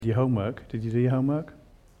Your homework. Did you do your homework?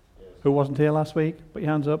 Yes. Who wasn't here last week? Put your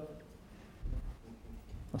hands up.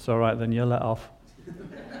 That's all right, then you're let off.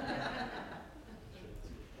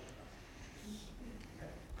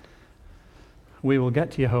 We will get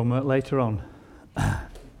to your homework later on.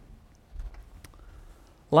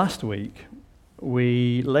 Last week,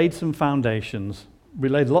 we laid some foundations. We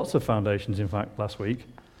laid lots of foundations, in fact, last week.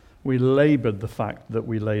 We labored the fact that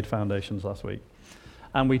we laid foundations last week.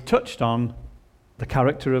 And we touched on the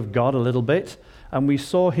character of God a little bit, and we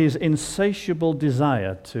saw his insatiable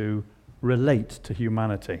desire to relate to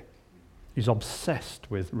humanity. He's obsessed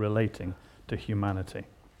with relating to humanity.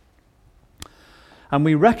 And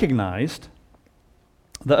we recognized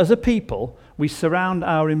that as a people, we surround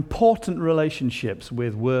our important relationships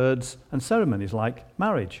with words and ceremonies like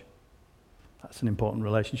marriage. That's an important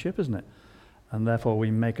relationship, isn't it? And therefore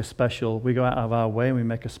we go out of our way and we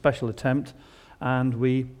make a special attempt and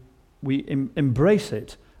we embrace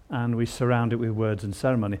it and we surround it with words and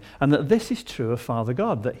ceremony. And that this is true of Father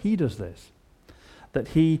God, that he does this. That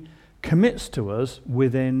he commits to us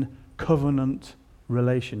within covenant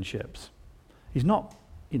relationships. He's not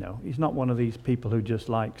one of these people who just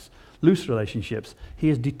likes loose relationships. He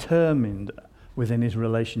is determined within his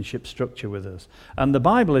relationship structure with us. And the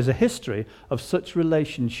Bible is a history of such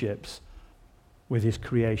relationships with his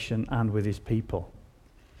creation and with his people.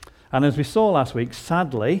 And as we saw last week,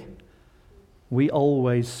 sadly, we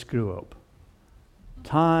always screw up.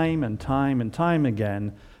 Time and time and time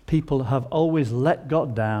again, people have always let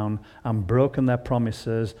God down and broken their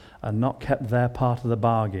promises and not kept their part of the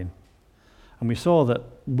bargain. And we saw that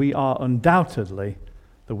we are undoubtedly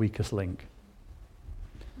the weakest link.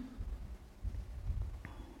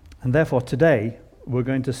 And therefore today we're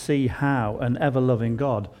going to see how an ever-loving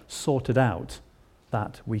God sorted out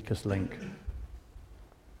that weakest link.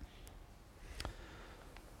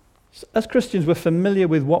 As Christians, we're familiar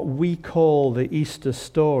with what we call the Easter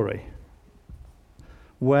story,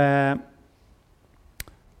 where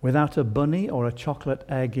without a bunny or a chocolate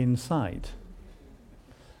egg in sight,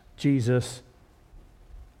 Jesus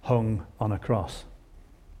hung on a cross.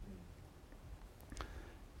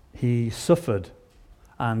 He suffered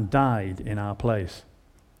and died in our place.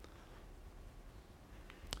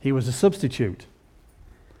 He was a substitute.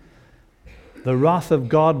 The wrath of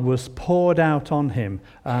God was poured out on him,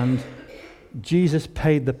 and Jesus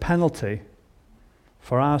paid the penalty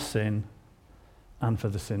for our sin and for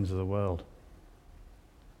the sins of the world.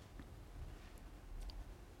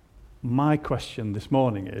 My question this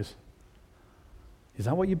morning is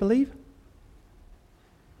that what you believe?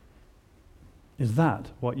 Is that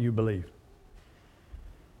what you believe?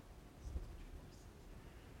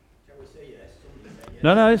 Shall we say yes? Somebody say yes.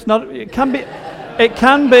 No, it's not. It can be. It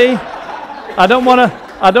can be. I don't want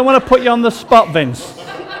to put you on the spot, Vince.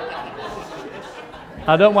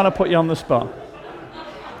 I don't want to put you on the spot.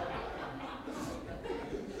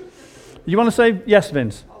 You want to say yes,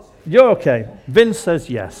 Vince? You're okay. Vince says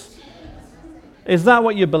yes. Is that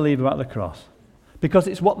what you believe about the cross? Because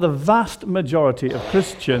it's what the vast majority of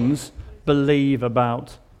Christians believe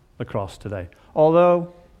about the cross today.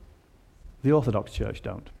 Although the Orthodox Church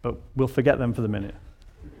don't. But we'll forget them for the minute.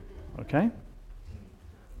 Okay?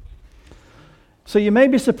 So you may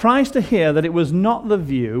be surprised to hear that it was not the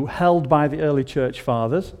view held by the early church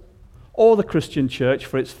fathers or the Christian church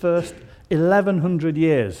for its first 1100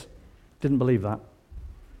 years. Didn't believe that.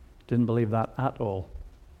 Didn't believe that at all.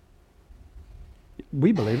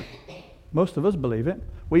 We believe it. Most of us believe it.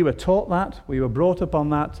 We were taught that. We were brought up on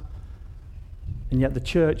that. And yet the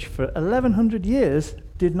church for 1100 years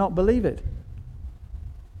did not believe it.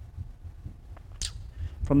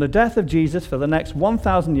 From the death of Jesus for the next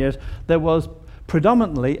 1,000 years, there was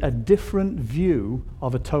predominantly a different view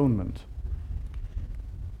of atonement.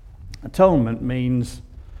 Atonement means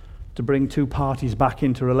to bring two parties back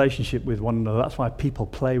into relationship with one another. That's why people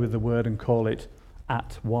play with the word and call it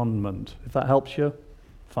at-one-ment. If that helps you,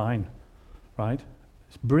 fine, right?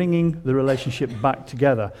 It's bringing the relationship back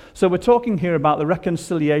together. So we're talking here about the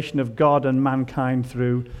reconciliation of God and mankind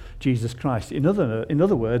through Jesus Christ. In other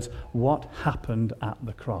words, what happened at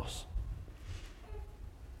the cross.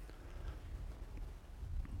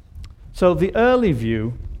 So the early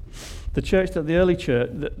view, the view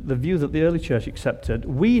that the early church accepted,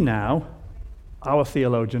 we now, our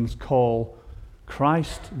theologians, call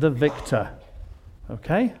Christ the victor.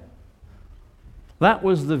 Okay? That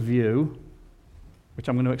was the view, which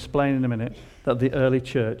I'm going to explain in a minute, that the early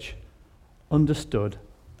church understood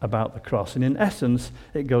about the cross. And in essence,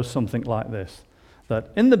 it goes something like this,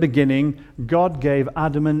 that in the beginning, God gave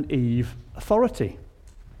Adam and Eve authority.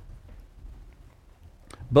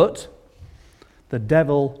 But the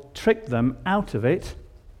devil tricked them out of it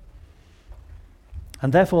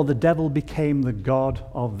And therefore the devil became the god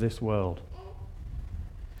of this world.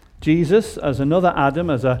 Jesus, as another Adam,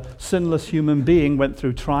 as a sinless human being, went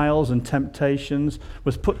through trials and temptations,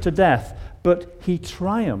 was put to death, but he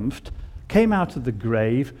triumphed, came out of the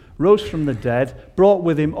grave, rose from the dead, brought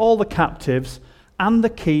with him all the captives and the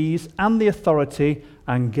keys and the authority,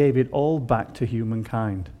 and gave it all back to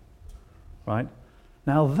humankind. Right?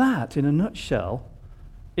 Now that, in a nutshell,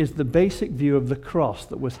 is the basic view of the cross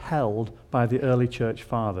that was held by the early church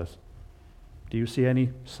fathers. Do you see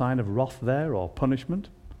any sign of wrath there or punishment?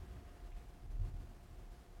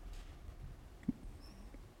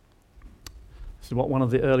 This is what one of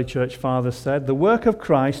the early church fathers said. The work of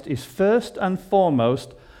Christ is first and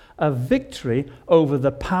foremost a victory over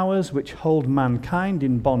the powers which hold mankind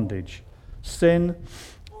in bondage, sin,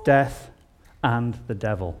 death, and the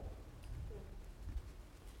devil.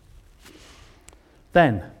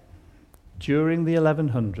 Then, during the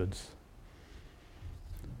 1100s,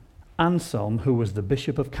 Anselm, who was the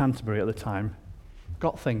Bishop of Canterbury at the time,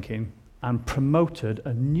 got thinking and promoted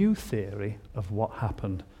a new theory of what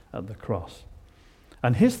happened at the cross.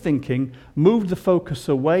 And his thinking moved the focus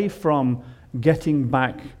away from getting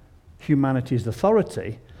back humanity's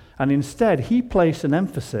authority, and instead he placed an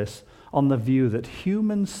emphasis on the view that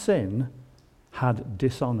human sin had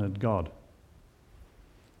dishonored God.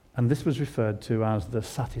 And this was referred to as the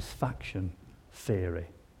satisfaction theory.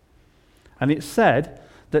 And it said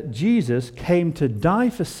that Jesus came to die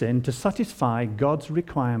for sin to satisfy God's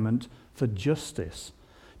requirement for justice,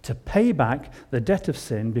 to pay back the debt of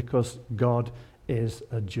sin because God is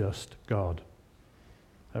a just God.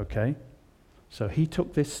 Okay? So he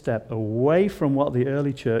took this step away from what the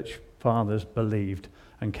early church fathers believed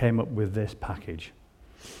and came up with this package.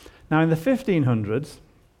 Now in the 1500s,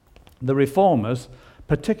 the reformers,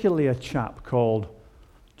 particularly a chap called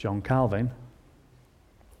John Calvin,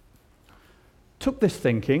 took this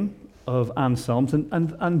thinking of Anselm's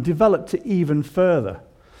and developed it even further.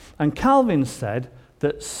 And Calvin said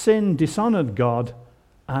that sin dishonored God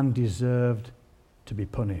and deserved to be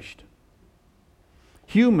punished.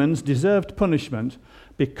 Humans deserved punishment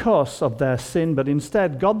because of their sin, but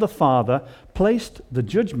instead God the Father placed the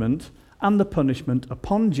judgment and the punishment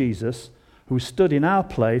upon Jesus, who stood in our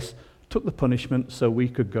place, took the punishment so we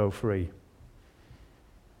could go free.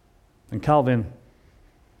 And Calvin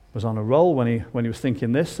was on a roll when he was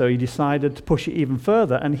thinking this, so he decided to push it even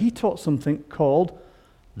further, and he taught something called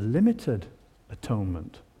limited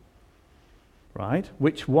atonement, right?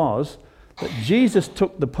 Which was that Jesus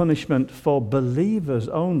took the punishment for believers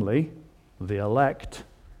only, the elect,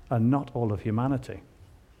 and not all of humanity.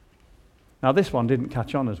 Now this one didn't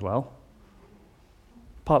catch on as well,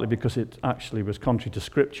 partly because it actually was contrary to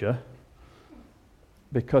Scripture,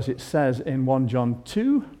 because it says in 1 John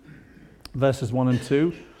 2, verses 1 and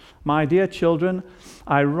 2, "My dear children,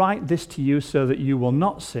 I write this to you so that you will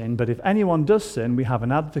not sin, but if anyone does sin, we have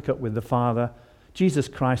an advocate with the Father, Jesus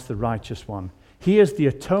Christ the righteous one. He is the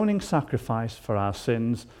atoning sacrifice for our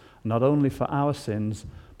sins, not only for our sins,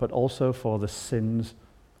 but also for the sins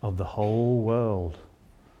of the whole world."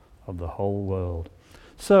 Of the whole world.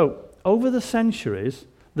 So, over the centuries,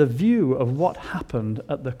 the view of what happened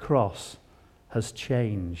at the cross has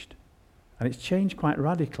changed. And it's changed quite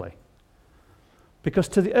radically. Because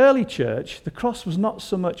to the early church, the cross was not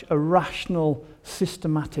so much a rational,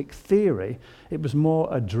 systematic theory. It was more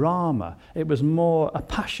a drama. It was more a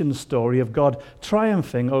passion story of God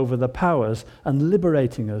triumphing over the powers and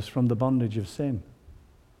liberating us from the bondage of sin.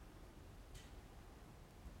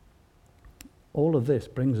 All of this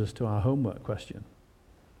brings us to our homework question.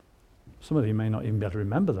 Some of you may not even be able to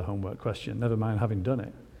remember the homework question, never mind having done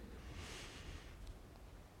it.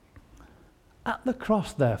 At the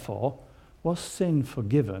cross, therefore, was sin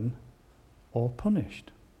forgiven or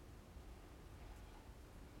punished?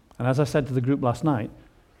 And as I said to the group last night,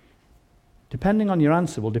 depending on your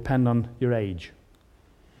answer will depend on your age.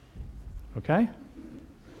 Okay?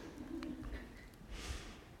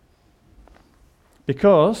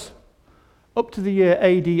 Because up to the year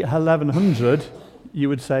AD 1100, you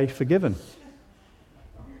would say forgiven.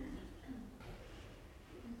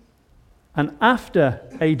 And after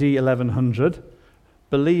AD 1100,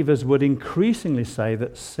 believers would increasingly say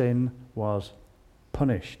that sin was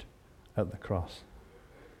punished at the cross.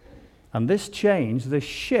 And this change, this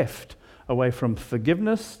shift away from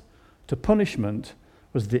forgiveness to punishment,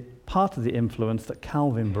 was the part of the influence that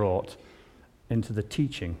Calvin brought into the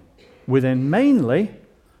teaching within mainly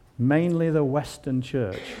the Western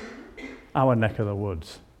Church, our neck of the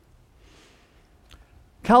woods.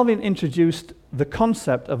 Calvin introduced the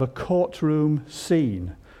concept of a courtroom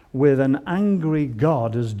scene with an angry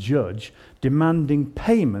God as judge demanding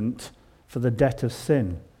payment for the debt of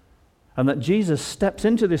sin. And that Jesus steps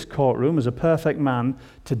into this courtroom as a perfect man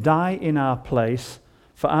to die in our place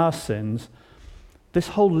for our sins. This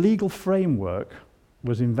whole legal framework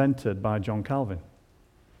was invented by John Calvin,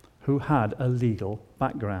 who had a legal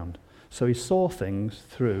background. So he saw things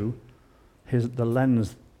through the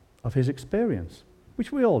lens of his experience,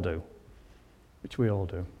 which we all do.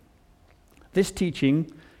 This teaching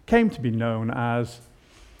came to be known as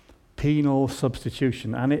penal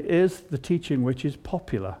substitution, and it is the teaching which is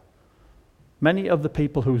popular. Many of the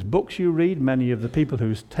people whose books you read, many of the people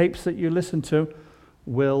whose tapes that you listen to,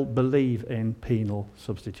 will believe in penal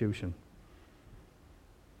substitution.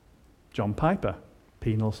 John Piper,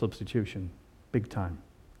 penal substitution, big time.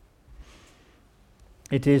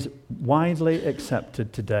 It is widely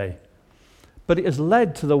accepted today, but it has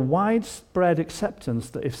led to the widespread acceptance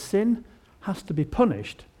that if sin has to be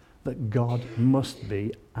punished, that God must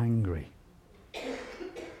be angry.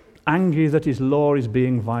 Angry that his law is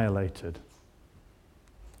being violated.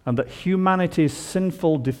 And that humanity's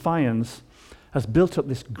sinful defiance has built up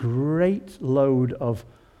this great load of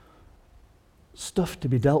stuff to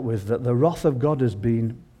be dealt with, that the wrath of God has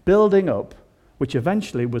been building up, which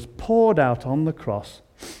eventually was poured out on the cross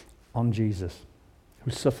on Jesus,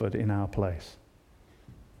 who suffered in our place.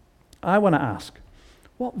 I want to ask,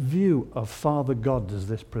 what view of Father God does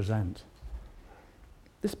this present?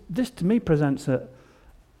 This to me presents a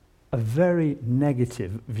very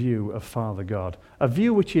negative view of Father God, a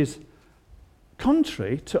view which is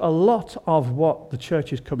contrary to a lot of what the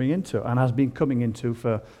church is coming into and has been coming into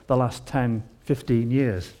for the last 10, 15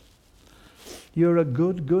 years. You're a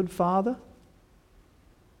good father?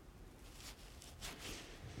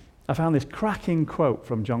 I found this cracking quote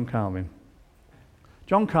from John Calvin.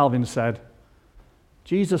 John Calvin said,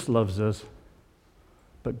 Jesus loves us,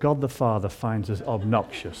 but God the Father finds us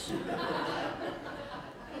obnoxious.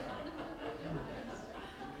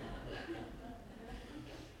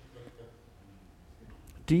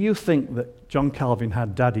 Do you think that John Calvin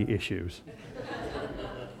had daddy issues?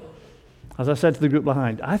 As I said to the group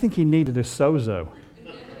behind, I think he needed a sozo.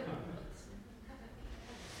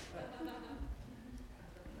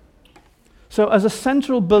 So as a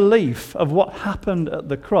central belief of what happened at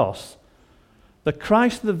the cross, the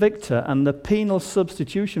Christ the victor and the penal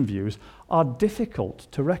substitution views are difficult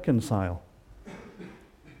to reconcile.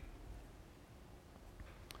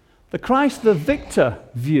 The Christ the victor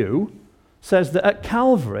view says that at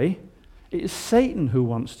Calvary, it is Satan who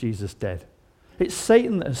wants Jesus dead. It's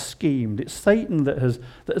Satan that has schemed. It's Satan that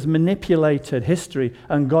has manipulated history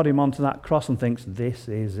and got him onto that cross and thinks, this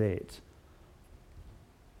is it.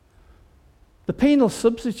 The penal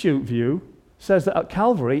substitute view says that at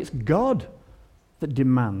Calvary, it's God that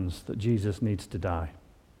demands that Jesus needs to die.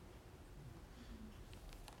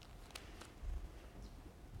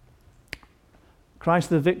 Christ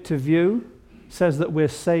the victor view says that we're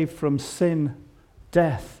saved from sin,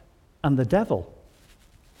 death, and the devil.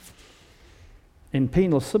 In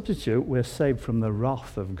penal substitute, we're saved from the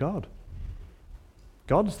wrath of God.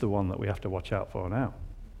 God's the one that we have to watch out for now.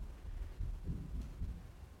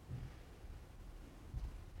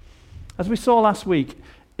 As we saw last week,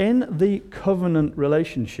 in the covenant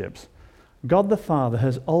relationships, God the Father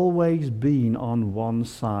has always been on one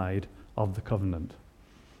side of the covenant.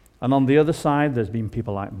 And on the other side, there's been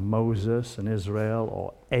people like Moses and Israel,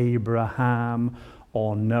 or Abraham,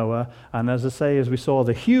 or Noah. And as I say, as we saw,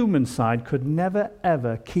 the human side could never,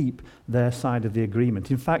 ever keep their side of the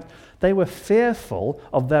agreement. In fact, they were fearful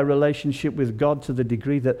of their relationship with God to the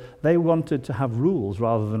degree that they wanted to have rules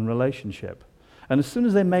rather than relationship. And as soon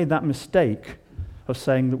as they made that mistake of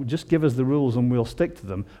saying that just give us the rules and we'll stick to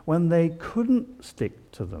them, when they couldn't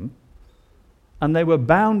stick to them, and they were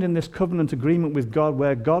bound in this covenant agreement with God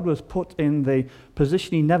where God was put in the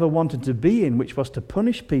position he never wanted to be in, which was to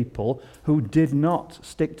punish people who did not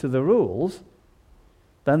stick to the rules,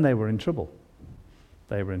 then they were in trouble.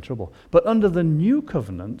 They were in trouble. But under the new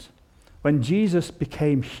covenant, when Jesus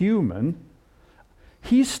became human,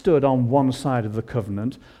 he stood on one side of the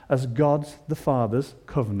covenant as God's, the Father's,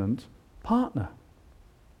 covenant partner.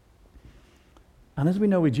 And as we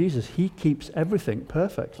know with Jesus, he keeps everything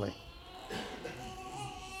perfectly.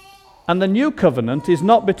 And the new covenant is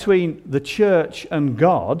not between the church and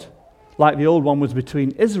God, like the old one was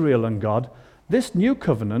between Israel and God. This new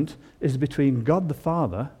covenant is between God the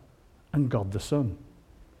Father and God the Son.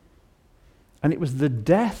 And it was the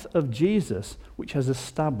death of Jesus which has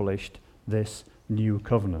established this new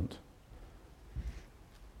covenant.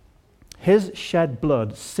 His shed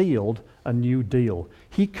blood sealed a new deal.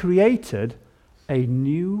 He created a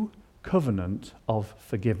new covenant of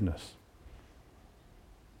forgiveness.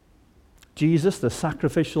 Jesus, the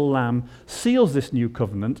sacrificial lamb, seals this new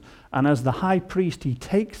covenant, and as the high priest, he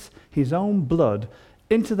takes his own blood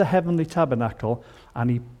into the heavenly tabernacle and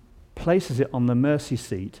he places it on the mercy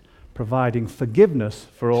seat, providing forgiveness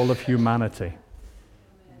for all of humanity.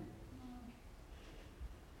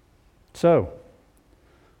 So,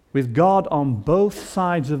 with God on both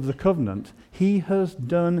sides of the covenant, he has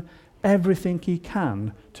done everything he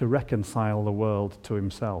can to reconcile the world to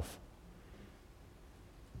himself.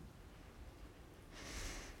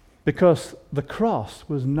 Because the cross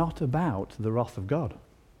was not about the wrath of God,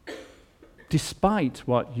 despite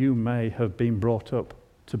what you may have been brought up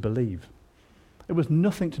to believe. It was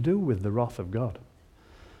nothing to do with the wrath of God.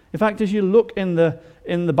 In fact, as you look in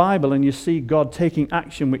the Bible and you see God taking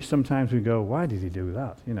action, which sometimes we go, why did he do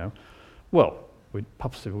that? Well,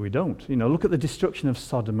 possibly we don't. Look at the destruction of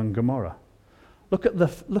Sodom and Gomorrah. Look at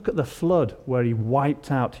the flood where he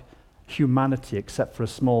wiped out humanity except for a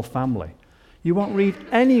small family. You won't read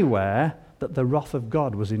anywhere that the wrath of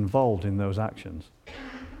God was involved in those actions,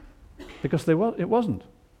 because it wasn't.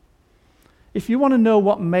 If you want to know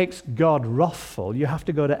what makes God wrathful, you have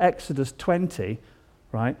to go to Exodus 20,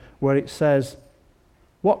 right, where it says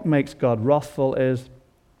what makes God wrathful is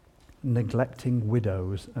neglecting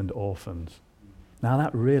widows and orphans. Now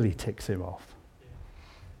that really ticks him off.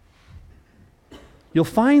 You'll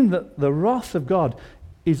find that the wrath of God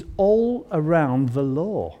is all around the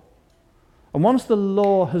law. And once the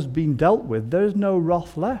law has been dealt with, there is no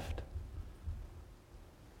wrath left.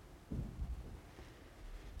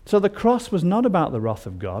 So the cross was not about the wrath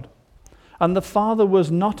of God, and the Father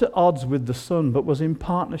was not at odds with the Son, but was in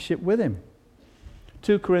partnership with him.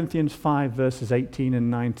 2 Corinthians 5 verses 18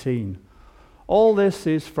 and 19. All this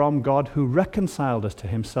is from God, who reconciled us to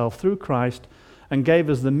himself through Christ and gave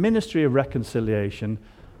us the ministry of reconciliation,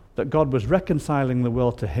 that God was reconciling the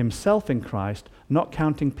world to himself in Christ, not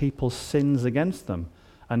counting people's sins against them,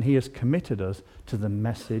 and he has committed us to the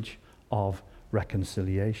message of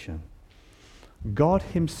reconciliation. God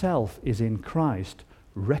himself is in Christ,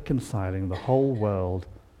 reconciling the whole world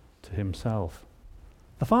to himself.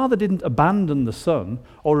 The Father didn't abandon the Son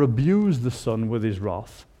or abuse the Son with his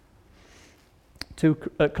wrath.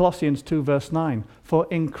 Colossians 2 verse 9, for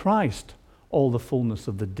in Christ all the fullness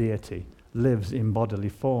of the deity lives in bodily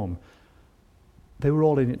form. They were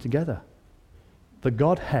all in it together. The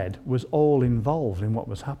Godhead was all involved in what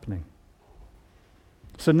was happening.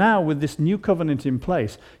 So now, with this new covenant in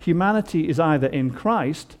place, humanity is either in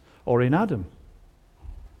Christ or in Adam.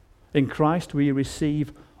 In Christ we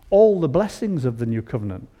receive all the blessings of the new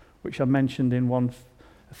covenant, which are mentioned in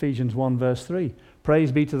Ephesians 1 verse 3.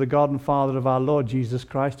 Praise be to the God and Father of our Lord Jesus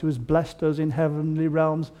Christ, who has blessed us in heavenly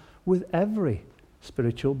realms with every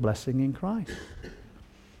spiritual blessing in Christ.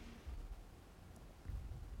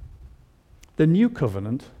 The new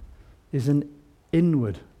covenant is an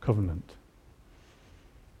inward covenant,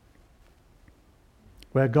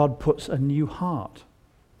 where God puts a new heart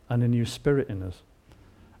and a new spirit in us.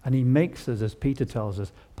 And he makes us, as Peter tells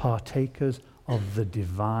us, partakers of the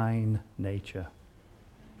divine nature.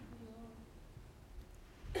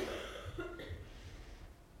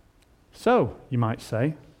 So, you might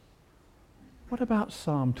say, what about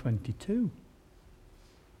Psalm 22?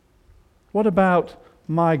 What about,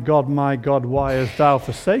 my God, why hast thou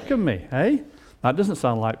forsaken me? Hey? That doesn't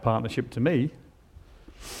sound like partnership to me.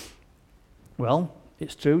 Well,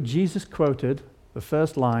 it's true. Jesus quoted the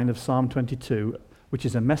first line of Psalm 22, which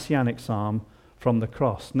is a messianic psalm from the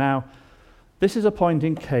cross. Now, this is a point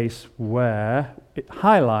in case where it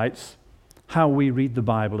highlights how we read the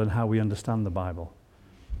Bible and how we understand the Bible.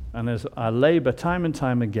 And as I labor time and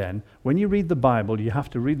time again, when you read the Bible, you have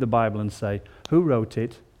to read the Bible and say, who wrote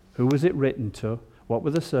it? Who was it written to? What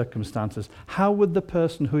were the circumstances? How would the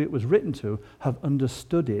person who it was written to have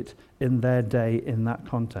understood it in their day in that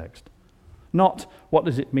context? Not, what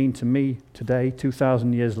does it mean to me today,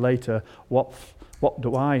 2,000 years later? What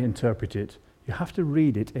do I interpret it? You have to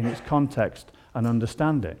read it in its context and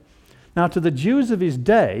understand it. Now, to the Jews of his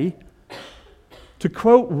day, to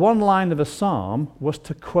quote one line of a psalm was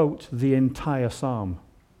to quote the entire psalm.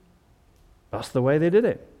 That's the way they did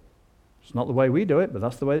it. It's not the way we do it, but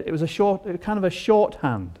that's the way. It was kind of a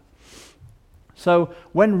shorthand. So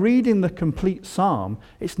when reading the complete psalm,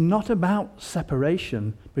 it's not about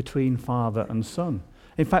separation between Father and Son.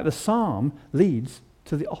 In fact, the psalm leads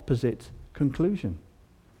to the opposite conclusion.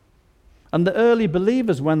 And the early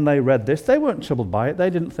believers, when they read this, they weren't troubled by it.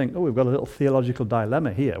 They didn't think, we've got a little theological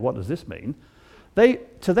dilemma here. What does this mean?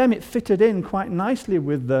 To them, it fitted in quite nicely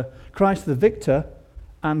with the Christ the victor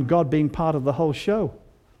and God being part of the whole show.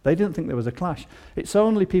 They didn't think there was a clash. It's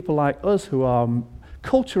only people like us who are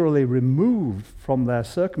culturally removed from their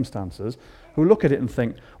circumstances, who look at it and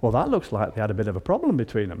think, well, that looks like they had a bit of a problem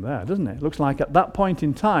between them there, doesn't it? It looks like at that point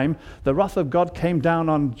in time, the wrath of God came down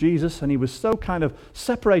on Jesus, and he was so kind of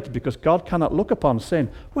separated because God cannot look upon sin.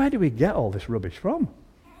 Where do we get all this rubbish from?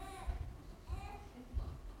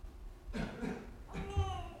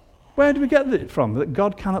 Where do we get it from, that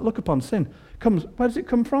God cannot look upon sin? Where does it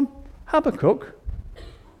come from? Habakkuk.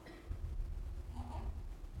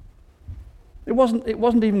 It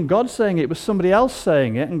wasn't even God saying it, it was somebody else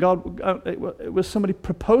saying it, and it was somebody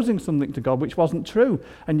proposing something to God which wasn't true,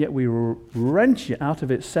 and yet we wrench it out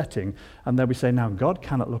of its setting, and then we say, now God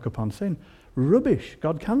cannot look upon sin. Rubbish.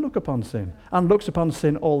 God can look upon sin, and looks upon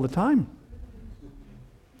sin all the time.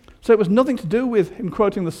 So it was nothing to do with him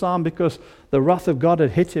quoting the psalm because the wrath of God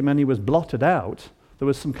had hit him and he was blotted out. There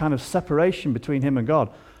was some kind of separation between him and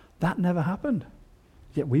God. That never happened.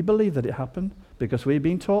 Yet we believe that it happened because we've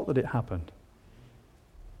been taught that it happened.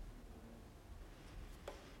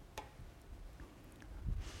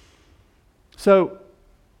 So,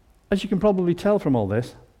 as you can probably tell from all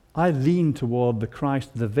this, I lean toward the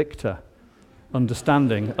Christ the victor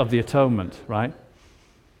understanding of the atonement, right?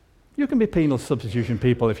 You can be penal substitution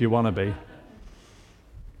people if you want to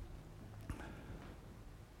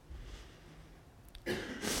be.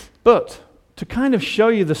 But to kind of show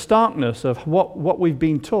you the starkness of what we've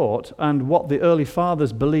been taught and what the early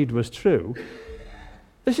fathers believed was true,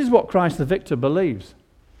 this is what Christ the victor believes.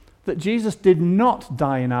 That Jesus did not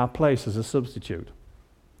die in our place as a substitute.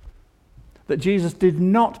 That Jesus did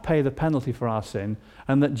not pay the penalty for our sin,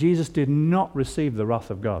 and that Jesus did not receive the wrath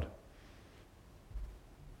of God.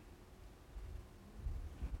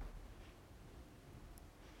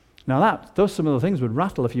 Now some of the things would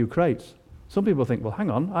rattle a few crates. Some people think, well,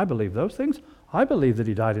 hang on, I believe those things. I believe that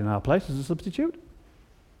he died in our place as a substitute.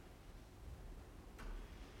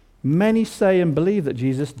 Many say and believe that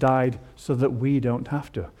Jesus died so that we don't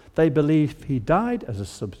have to. They believe he died as a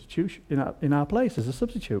substitute in our place as a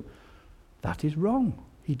substitute. That is wrong.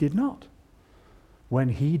 He did not. When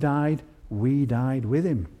he died, we died with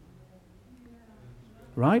him.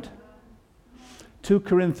 Right? 2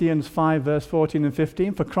 Corinthians 5 verse 14 and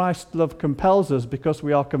 15, for Christ's love compels us because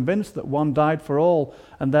we are convinced that one died for all,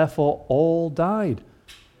 and therefore all died.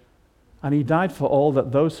 And he died for all,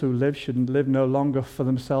 that those who live should live no longer for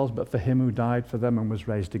themselves, but for him who died for them and was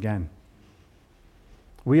raised again.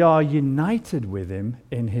 We are united with him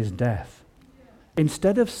in his death.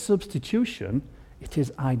 Instead of substitution, it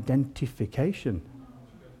is identification.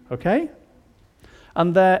 Okay?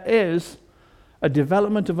 And there is a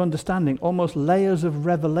development of understanding, almost layers of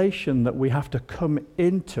revelation that we have to come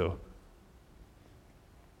into.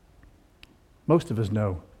 Most of us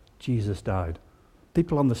know Jesus died.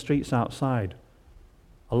 People on the streets outside,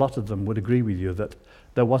 a lot of them would agree with you that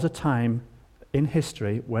there was a time in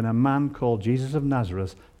history when a man called Jesus of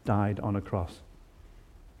Nazareth died on a cross.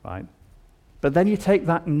 Right? But then you take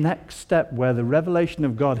that next step where the revelation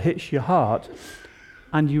of God hits your heart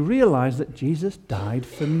and you realize that Jesus died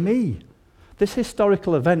for me. This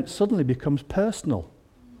historical event suddenly becomes personal,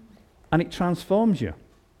 and it transforms you.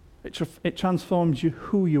 It transforms you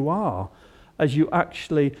who you are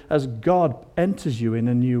as God enters you in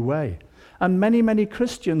a new way. And many, many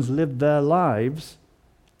Christians live their lives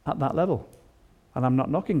at that level. And I'm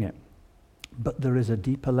not knocking it. But there is a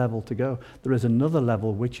deeper level to go. There is another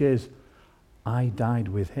level, which is, I died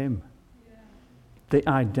with him. Yeah. The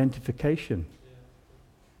identification.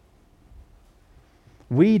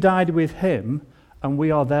 We died with him, and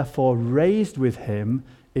we are therefore raised with him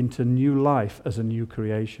into new life as a new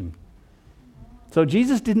creation. So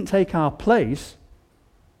Jesus didn't take our place.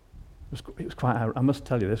 It was quite, I must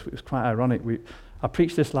tell you this, it was quite ironic. I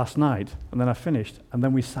preached this last night, and then I finished, and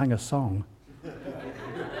then we sang a song.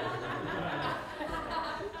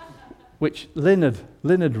 Which Lynn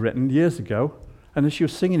had written years ago, and as she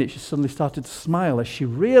was singing it, she suddenly started to smile as she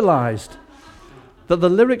realized that the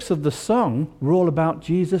lyrics of the song were all about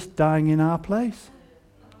Jesus dying in our place.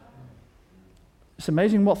 It's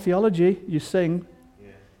amazing what theology you sing,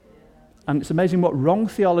 and it's amazing what wrong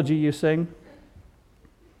theology you sing.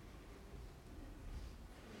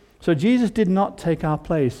 So Jesus did not take our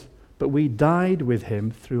place, but we died with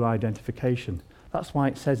him through identification. That's why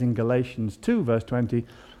it says in Galatians 2 verse 20,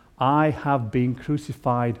 I have been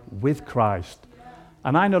crucified with Christ.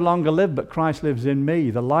 And I no longer live, but Christ lives in me.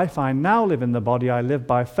 The life I now live in the body, I live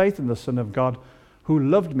by faith in the Son of God, who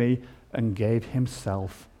loved me and gave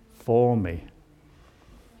himself for me.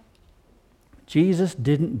 Jesus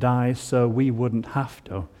didn't die so we wouldn't have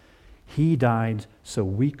to. He died so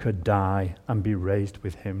we could die and be raised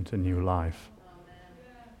with him to new life.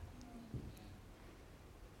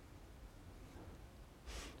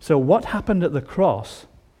 So what happened at the cross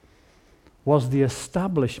was the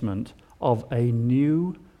establishment of a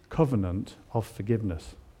new covenant of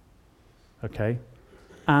forgiveness. Okay?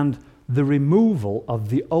 And the removal of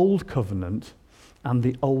the old covenant and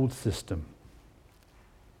the old system.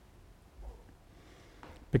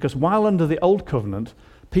 Because while under the old covenant,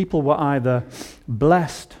 people were either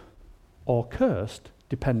blessed or cursed,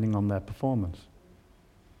 depending on their performance.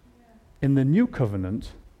 In the new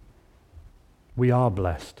covenant, we are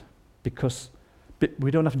blessed because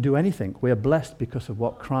we don't have to do anything. We are blessed because of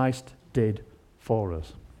what Christ did for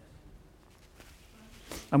us.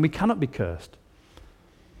 And we cannot be cursed.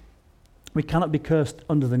 We cannot be cursed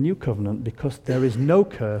under the new covenant because there is no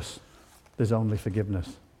curse, there's only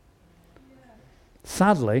forgiveness.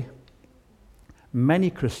 Sadly, many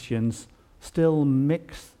Christians still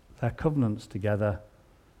mix their covenants together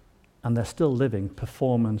and they're still living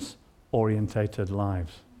performance-orientated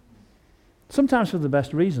lives. Sometimes for the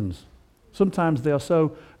best reasons. Sometimes they are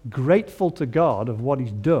so grateful to God of what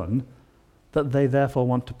He's done that they therefore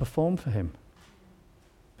want to perform for Him.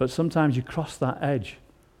 But sometimes you cross that edge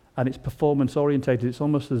and it's performance-orientated. It's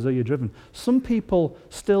almost as though you're driven. Some people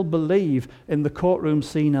still believe in the courtroom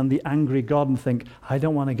scene and the angry God and think, I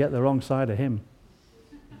don't want to get the wrong side of Him.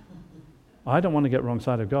 I don't want to get the wrong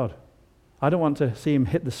side of God. I don't want to see Him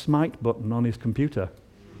hit the smite button on His computer.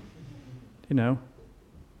 You know.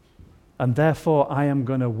 And therefore, I am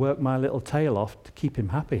going to work my little tail off to keep Him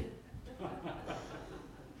happy.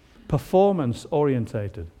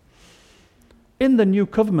 Performance-orientated. In the new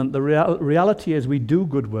covenant, the reality is we do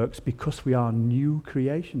good works because we are new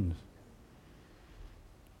creations.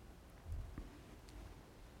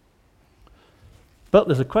 But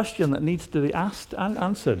there's a question that needs to be asked and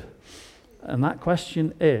answered. And that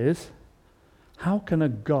question is, how can a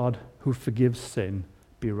God who forgives sin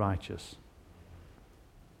be righteous?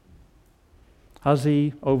 Has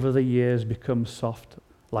He, over the years, become soft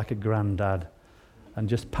like a granddad and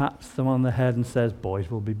just pats them on the head and says, boys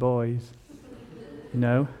will be boys? You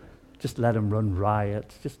know, just let them run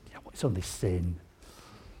riot. Just, it's only sin.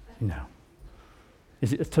 You know.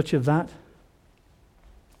 Is it a touch of that?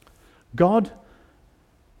 God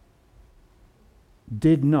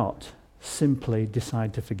did not simply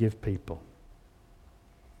decide to forgive people.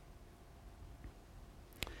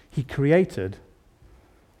 He created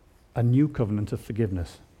a new covenant of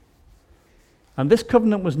forgiveness. And this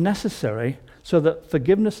covenant was necessary so that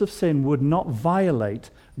forgiveness of sin would not violate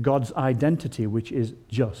God's identity, which is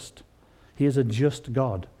just. He is a just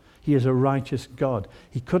God. He is a righteous God.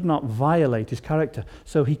 He could not violate His character.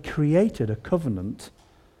 So He created a covenant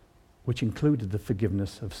which included the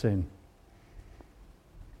forgiveness of sin.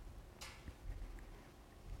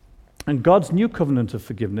 And God's new covenant of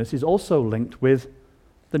forgiveness is also linked with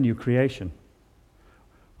the new creation,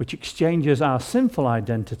 which exchanges our sinful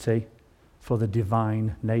identity for the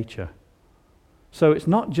divine nature. So it's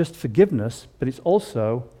not just forgiveness, but it's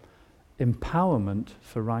also empowerment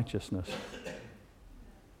for righteousness.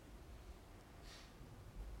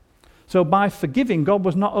 So by forgiving, God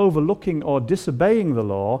was not overlooking or disobeying the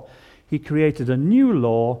law. He created a new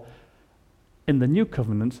law in the new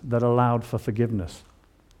covenant that allowed for forgiveness.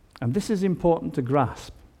 And this is important to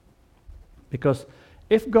grasp, because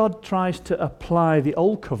if God tries to apply the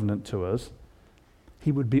old covenant to us,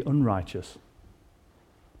 He would be unrighteous,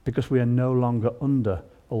 because we are no longer under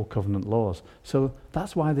old covenant laws. So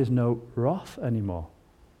that's why there's no wrath anymore.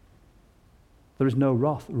 There is no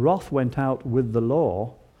wrath. Wrath went out with the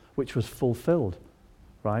law, which was fulfilled,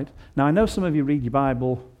 right? Now, I know some of you read your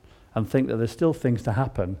Bible and think that there's still things to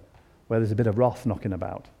happen where there's a bit of wrath knocking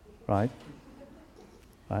about, right?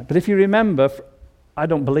 Right? But if you remember, I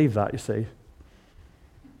don't believe that, you see,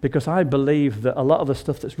 because I believe that a lot of the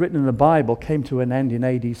stuff that's written in the Bible came to an end in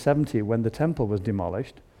AD 70 when the temple was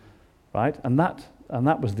demolished, right? And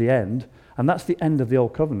that was the end, and that's the end of the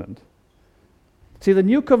old covenant. See, the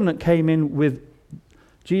new covenant came in with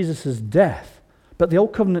Jesus' death, but the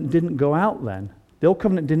old covenant didn't go out then. The old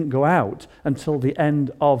covenant didn't go out until the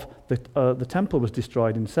end of the temple was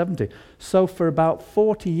destroyed in 70. So for about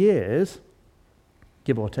 40 years,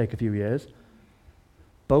 give or take a few years,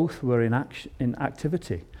 both were in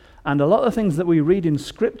activity. And a lot of the things that we read in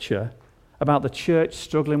Scripture about the church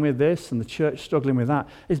struggling with this and the church struggling with that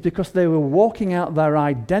is because they were walking out their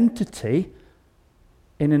identity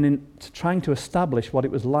in trying to establish what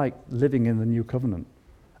it was like living in the new covenant.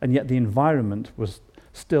 And yet the environment was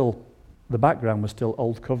still, the background was still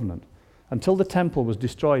old covenant. Until the temple was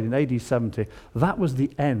destroyed in AD 70, that was the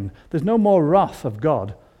end. There's no more wrath of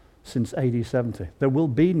God since AD 70. There will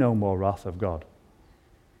be no more wrath of God.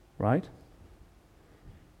 Right?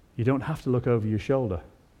 You don't have to look over your shoulder.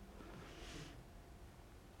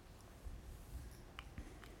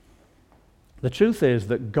 The truth is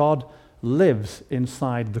that God lives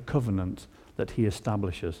inside the covenant that he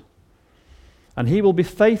establishes. And he will be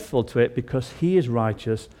faithful to it because he is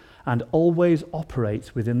righteous and always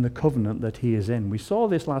operates within the covenant that he is in. We saw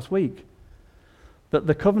this last week, that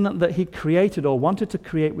the covenant that he created or wanted to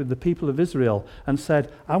create with the people of Israel and said,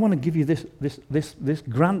 I want to give you this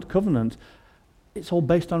grand covenant. It's all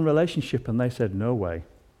based on relationship. And they said, no way.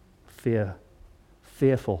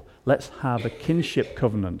 Fearful. Let's have a kinship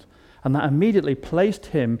covenant. And that immediately placed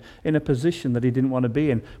him in a position that he didn't want to be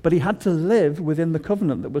in. But he had to live within the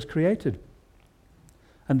covenant that was created.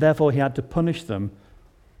 And therefore he had to punish them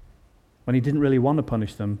when he didn't really want to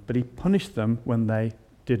punish them, but he punished them when they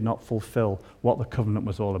did not fulfill what the covenant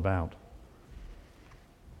was all about.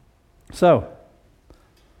 So,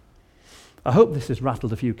 I hope this has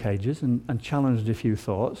rattled a few cages and challenged a few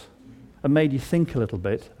thoughts and made you think a little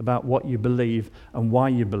bit about what you believe and why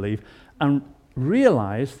you believe, and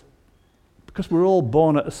realize, because we're all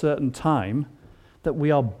born at a certain time, that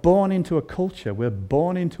we are born into a culture, we're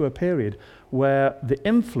born into a period where the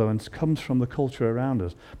influence comes from the culture around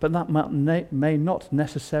us. But that may not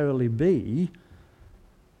necessarily be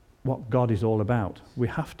what God is all about. We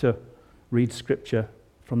have to read Scripture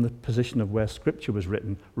from the position of where Scripture was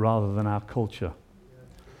written rather than our culture.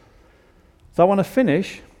 So I want to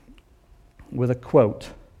finish with a quote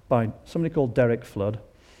by somebody called Derek Flood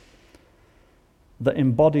that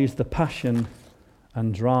embodies the passion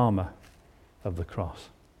and drama of the cross.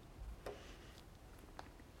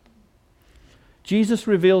 Jesus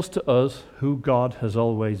reveals to us who God has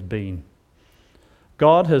always been.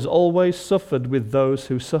 God has always suffered with those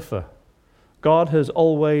who suffer. God has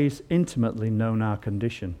always intimately known our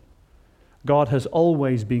condition. God has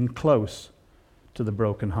always been close to the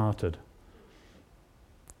brokenhearted.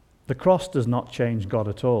 The cross does not change God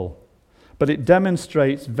at all, but it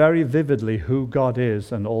demonstrates very vividly who God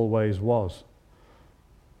is and always was.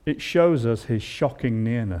 It shows us his shocking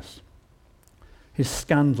nearness, his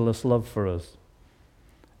scandalous love for us.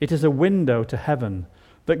 It is a window to heaven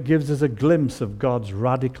that gives us a glimpse of God's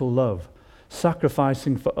radical love,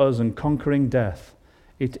 sacrificing for us and conquering death.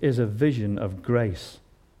 It is a vision of grace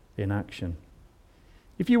in action.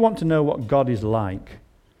 If you want to know what God is like,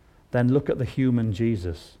 then look at the human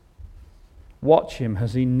Jesus. Watch him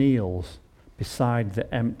as he kneels beside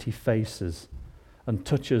the empty faces and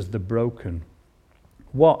touches the broken.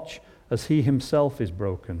 Watch as he himself is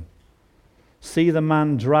broken. See the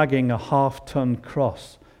man dragging a half-ton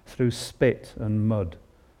cross through spit and mud,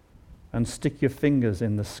 and stick your fingers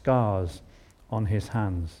in the scars on his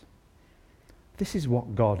hands. This is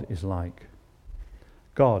what God is like.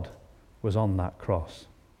 God was on that cross.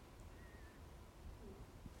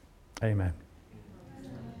 Amen.